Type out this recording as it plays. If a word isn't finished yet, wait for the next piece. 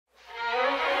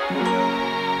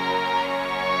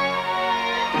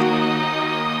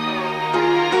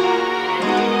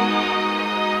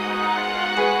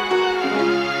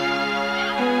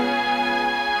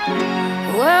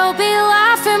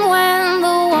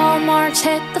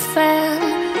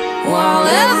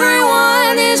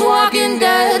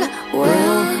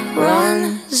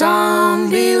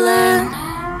zombieland.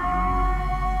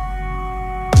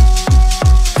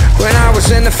 When I was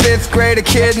in the 5th grade, a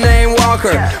kid named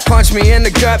Walker punched me in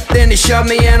the gut, then he shoved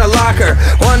me in a locker.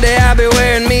 One day I'll be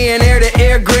wearing me an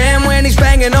ear-to-ear grin when he's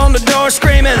banging on the door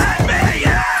screaming,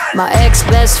 My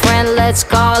ex-best friend, let's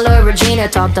call her Regina,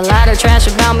 talked a lot of trash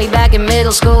about me back in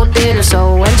middle school theater.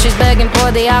 So when she's begging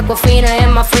for the Aquafina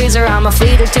in my freezer, I'ma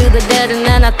feed her to the dead and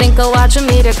then I think I'll watch her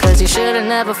meet her. Cause you should've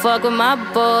never fucked with my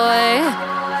boy.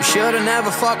 you should've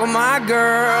never fucked with my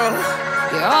girl.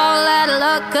 You're all out of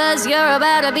luck cause you're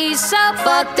about to be so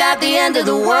fucked at the end of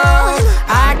the world.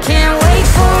 I can't wait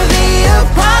for the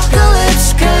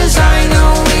apocalypse cause I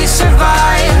know we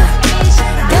survive.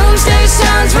 Doomsday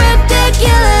sounds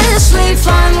ridiculously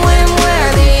fun when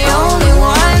we're the only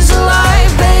ones alive.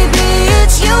 Baby,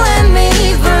 it's you and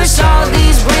me versus all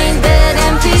these brain-dead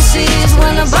NPCs.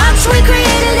 When the box we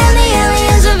created and the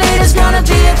aliens invade is gonna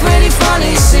be a pretty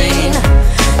funny scene.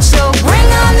 So bring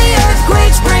on the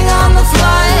earthquakes, bring on the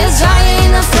floods. I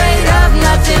ain't afraid of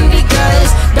nothing because,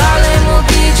 darling, we'll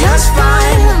be just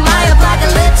fine. My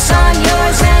apocalypse on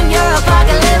yours and your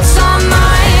apocalypse on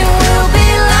mine. We'll be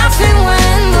laughing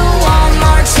when the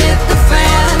Walmarts hit the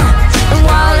fan. And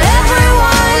while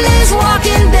everyone is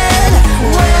walking dead,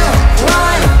 we'll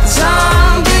run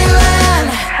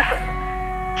zombieland.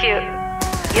 Cute.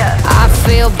 Yeah. I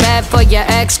feel bad for your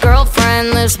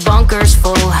ex-girlfriend, this bunker's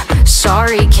full.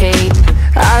 Sorry, Kate.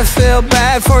 I feel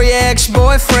bad for your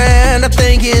ex-boyfriend, I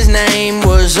think his name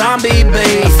was Zombie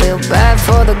Babe. I feel bad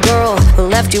for the girl who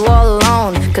left you all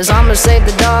alone, cause I'ma save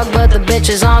the dog but the bitch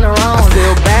is on her own. I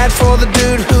feel bad for the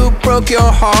dude who broke your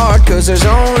heart, cause there's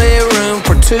only room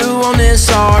for 2 on this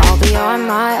ark. I'll be on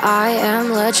my I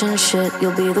am legend shit.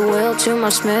 You'll be the Will to my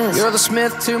Smith. You're the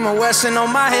Smith to my Wesson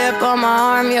on my hip. On my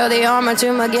arm, you're the armor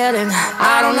to my getting.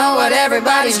 I don't know what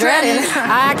everybody's dreading.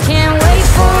 I can't wait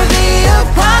for the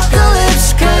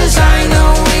apocalypse cause I know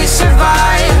we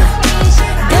survive.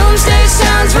 Doomsday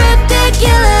sounds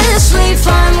ridiculously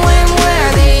fun when